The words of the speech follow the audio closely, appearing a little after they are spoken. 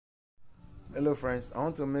Hello friends, I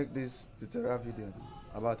want to make this tutorial video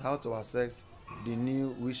about how to access the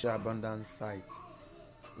new Weshareabundance site.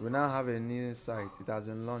 We now have a new site. It has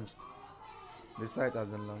been launched. The site has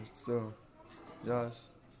been launched, so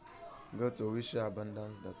just go to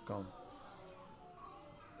weshareabundance.com.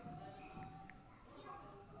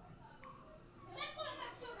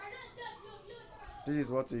 This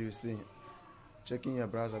is what you see. Checking your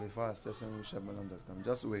browser before accessing weshareabundance.com.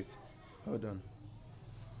 Just wait. Hold on.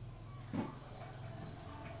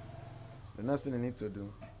 The next thing you need to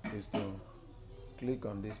do is to click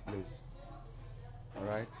on this place.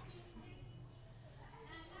 Alright?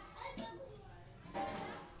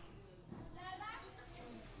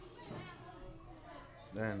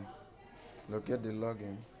 Then locate the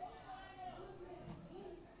login.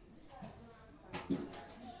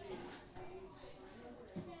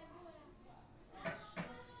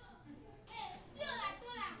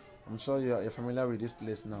 I'm sure you're familiar with this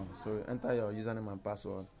place now, so enter your username and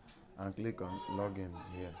password and click on login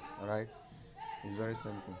here. Alright, it's very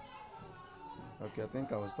simple. Okay, I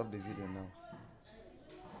think I will stop the video now.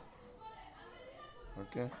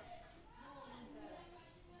 Okay.